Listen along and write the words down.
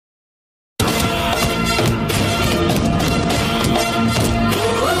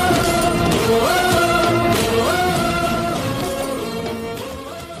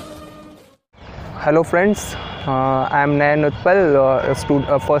Hello friends, I am Neet,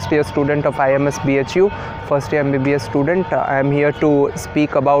 first year student of Aiims BHU, first year MBBS student. I am here to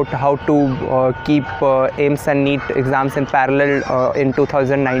speak about how to keep Aiims and Neet exams in parallel in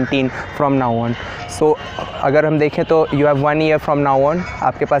 2019 from now on. So अगर हम देखें तो you have 1 year from now on,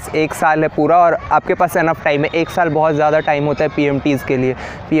 आपके पास 1 साल है पूरा और आपके पास enough टाइम है. 1 साल बहुत ज़्यादा टाइम होता है PMTs के लिए.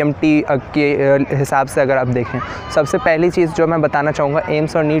 PMT के हिसाब से अगर आप देखें, सबसे पहली चीज़ जो मैं बताना चाहूँगा,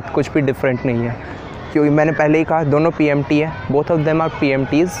 एम्स और नीट कुछ भी डिफरेंट नहीं है, क्योंकि मैंने पहले ही कहा दोनों PMT है, both of them are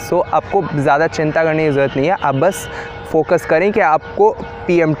PMTs. सो आपको ज़्यादा चिंता करने की ज़रूरत नहीं है. आप बस फोकस करें कि आपको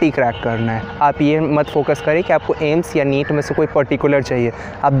PMT क्रैक करना है. आप ये मत फोकस करें कि आपको एम्स या नीट में से कोई पर्टिकुलर चाहिए.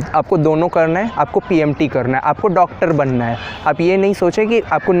 आपको दोनों करना है. आपको PMT करना है, आपको डॉक्टर बनना है. आप ये नहीं सोचें कि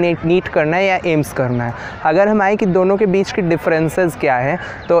आपको नीट करना है या एम्स करना है. अगर हम आए कि दोनों के बीच के डिफरेंसेस क्या हैं,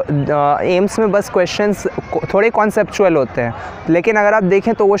 तो एम्स में बस क्वेश्चंस थोड़े कॉन्सेप्चुअल होते हैं, लेकिन अगर आप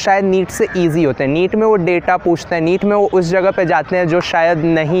देखें तो वो शायद नीट से ईजी होते हैं. नीट में वो डेटा पूछते हैं, नीट में वो उस जगह पे जाते हैं जो शायद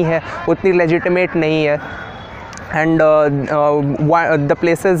नहीं है, उतनी लेजिटिमेट नहीं है, and the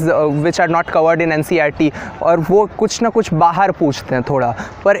places which are not covered in NCERT, और वो कुछ ना कुछ बाहर पूछते हैं थोड़ा,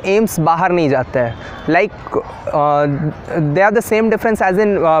 पर एम्स बाहर नहीं जाता है. Like they are the same difference as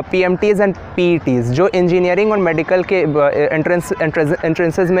in PMTs and PETs. जो इंजीनियरिंग और मेडिकल के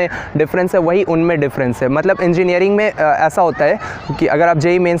एंट्रेंसेस में डिफरेंस है, वही उनमें डिफरेंस है. मतलब इंजीनियरिंग में ऐसा होता है कि अगर आप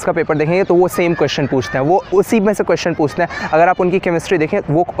JEE मेंस का पेपर देखेंगे तो वो सेम क्वेश्चन पूछते हैं, वो उसी में से क्वेश्चन पूछते हैं. अगर आप उनकी केमिस्ट्री देखें,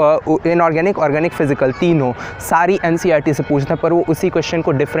 वो इनऑर्गेनिक, ऑर्गेनिक, फिजिकल तीनों सारी NCERT से पूछते हैं, पर वो उसी क्वेश्चन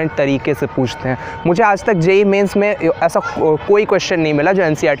को डिफरेंट तरीके से पूछते हैं. मुझे आज तक JEE मेंस में ऐसा कोई क्वेश्चन नहीं मिला जो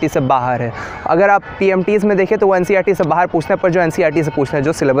NCERT से बाहर है. अगर आप PMTs में देखें तो वो NCERT से बाहर पूछते हैं, पर जो NCERT से पूछते हैं,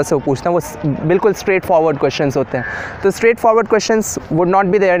 जो सिलेबस से वो पूछते हैं, वो बिल्कुल स्ट्रेट फॉरवर्ड क्वेश्चंस होते हैं. तो straight forward questions would not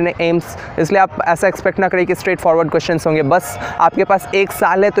be there in AIIMS, इसलिए आप ऐसा एक्सपेक्ट ना करें कि स्ट्रेट फॉरवर्ड क्वेश्चंस होंगे. बस आपके पास 1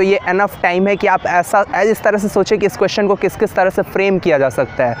 साल है, तो ये एनफ टाइम है कि आप ऐसा इस तरह से सोचें कि इस क्वेश्चन को किस किस तरह से फ्रेम किया जा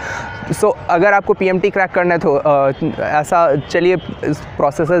सकता है. सो अगर आपको PMT क्रैक करना है तो ऐसा चलिए,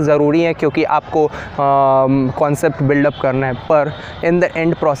 प्रोसेस ज़रूरी है क्योंकि आपको कॉन्सेप्ट बिल्डअप करना है, पर in the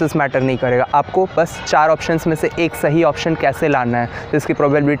end process matter नहीं करेगा. आपको बस 4 ऑप्शंस में से एक सही ऑप्शन कैसे लाना है, जिसकी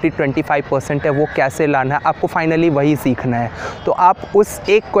प्रोबेबिलिटी 25% है, वो कैसे लाना है, आपको फाइनली वही सीखना है. तो आप उस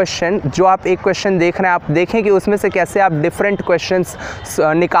एक क्वेश्चन देख रहे हैं, आप देखें कि उसमें से कैसे आप डिफरेंट क्वेश्चंस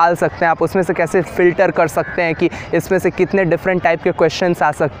निकाल सकते हैं, आप उसमें से कैसे फ़िल्टर कर सकते हैं कि इसमें से कितने डिफरेंट टाइप के क्वेश्चंस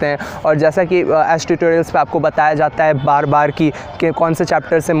आ सकते हैं. और जैसा कि एज ट्यूटोरियल्स पे आपको बताया जाता है बार बार कि कौन से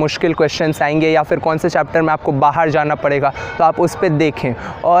चैप्टर से मुश्किल क्वेश्चंस आएंगे या फिर कौन से चैप्टर में आपको बाहर जाना पड़ेगा, तो आप उस पर देखें.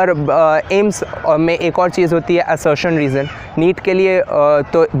 और एम्स में एक और चीज़ होती है, असर्शन रीज़न. नीट के लिए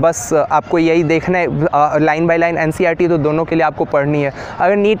तो बस आपको यही देखना है, लाइन बाय लाइन NCERT तो दोनों के लिए आपको पढ़नी है.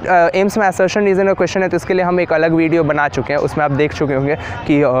 अगर नीट एम्स में असर्शन रीज़न का क्वेश्चन है तो इसके लिए हम एक अलग वीडियो बना चुके हैं, उसमें आप देख चुके होंगे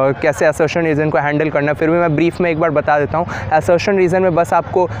कि कैसे असर्शन रीज़न को हैंडल करना है. फिर भी मैं ब्रीफ में एक बार बता देता हूँ. असर्शन रीज़न में बस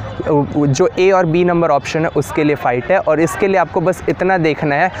आपको जो A और B नंबर ऑप्शन है उसके लिए फ़ाइट है, और इसके लिए आपको बस इतना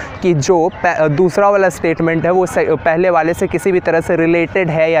देखना है कि जो दूसरा वाला स्टेटमेंट है वो पहले वाले से किसी भी तरह से रिलेटेड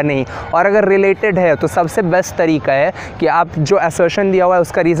है या नहीं. और अगर रिलेटेड है तो सबसे बेस्ट तरीका है कि आप जो असर्शन दिया हुआ है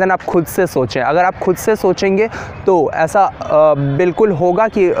उसका रीज़न आप खुद से सोचें. अगर आप खुद से सोचेंगे तो ऐसा बिल्कुल होगा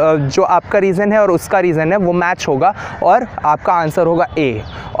कि जो आपका रीज़न है और उसका रीज़न है वो मैच होगा और आपका आंसर होगा A.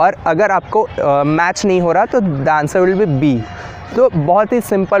 और अगर आपको मैच नहीं हो रहा तो the answer will be B. तो बहुत ही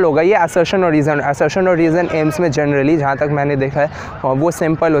सिंपल होगा ये असर्शन और रीज़न. असर्शन और रीज़न एम्स में जनरली जहाँ तक मैंने देखा है वो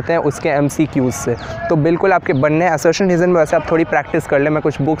सिंपल होते हैं उसके MCQs से, तो बिल्कुल आपके बनने हैं. असर्शन रीज़न में वैसे आप थोड़ी प्रैक्टिस कर लें. मैं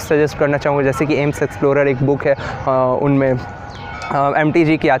कुछ बुक्स सजेस्ट करना चाहूँगा, जैसे कि एम्स एक्सप्लोरर एक बुक है, उनमें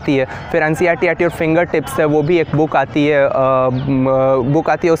MTG की आती है. फिर NCERT at your finger tips है, वो भी एक बुक आती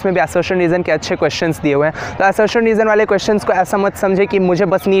है, उसमें भी असर्शन रीज़न के अच्छे क्वेश्चंस दिए हुए हैं. तो असर्शन रीज़न वाले क्वेश्चंस को ऐसा मत समझे कि मुझे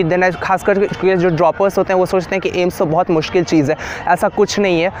बस नीट देना है. खासकर क्योंकि जो ड्रॉपर्स होते हैं वो सोचते हैं कि एम्स तो बहुत मुश्किल चीज़ है. ऐसा कुछ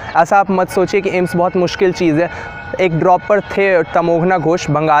नहीं है, ऐसा आप मत सोचिए कि एम्स बहुत मुश्किल चीज़ है. एक ड्रॉपर थे तमोघना घोष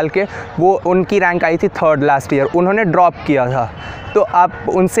बंगाल के, वो उनकी रैंक आई थी 3rd लास्ट ईयर, उन्होंने ड्रॉप किया था. तो आप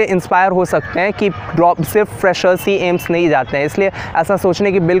उनसे इंस्पायर हो सकते हैं कि ड्रॉप सिर्फ फ्रेशर्स ही एम्स नहीं जाते हैं. इसलिए ऐसा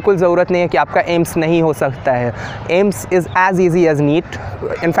सोचने की बिल्कुल ज़रूरत नहीं है कि आपका एम्स नहीं हो सकता है. AIIMS is as easy as NEET,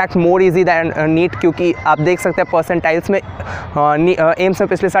 in fact more easy then NEET, क्योंकि आप देख सकते हैं परसेंटाइल्स में एम्स में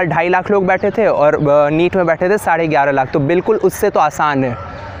पिछले साल 2.5 लाख लोग बैठे थे और नीट में बैठे थे 11.5 लाख, तो बिल्कुल उससे तो आसान है.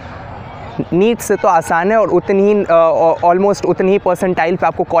 नीट से तो आसान है और उतनी ही ऑलमोस्ट उतनी ही परसेंटाइल पे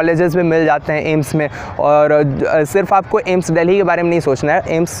आपको कॉलेजेस में मिल जाते हैं एम्स में। और सिर्फ आपको एम्स दिल्ली के बारे में नहीं सोचना है,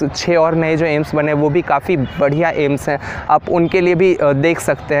 एम्स 6 और नए जो एम्स बने वो भी काफ़ी बढ़िया एम्स हैं, आप उनके लिए भी देख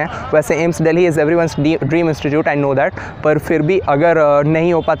सकते हैं। वैसे AIIMS Delhi is everyone's dream institute, I know that, पर फिर भी अगर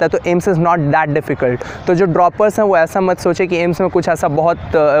नहीं हो पाता तो AIIMS is not that difficult. तो जो ड्रॉपर्स हैं वो ऐसा मत सोचे कि एम्स में कुछ ऐसा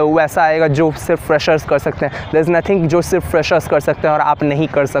बहुत वैसा आएगा जो सिर्फ फ्रेशर्स कर सकते हैं। देयर इज़ नथिंग जो सिर्फ फ्रेशर्स कर सकते हैं और आप नहीं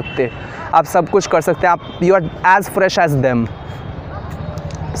कर सकते, आप सब कुछ कर सकते हैं, आप you are as fresh as them.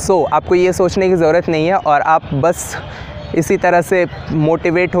 सो आपको ये सोचने की ज़रूरत नहीं है और आप बस इसी तरह से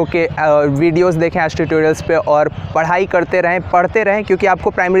मोटिवेट होके वीडियोस देखें एश ट्यूटोरियल्स पे और पढ़ाई करते रहें, पढ़ते रहें, क्योंकि आपको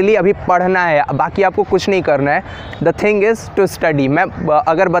प्राइमरीली अभी पढ़ना है, बाकी आपको कुछ नहीं करना है। The thing is to study. मैं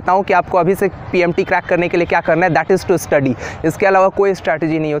अगर बताऊं कि आपको अभी से PMT क्रैक करने के लिए क्या करना है, दैट इज़ टू स्टडी। इसके अलावा कोई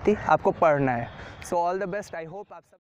स्ट्रैटेजी नहीं होती, आपको पढ़ना है। So all the best. I hope आप सब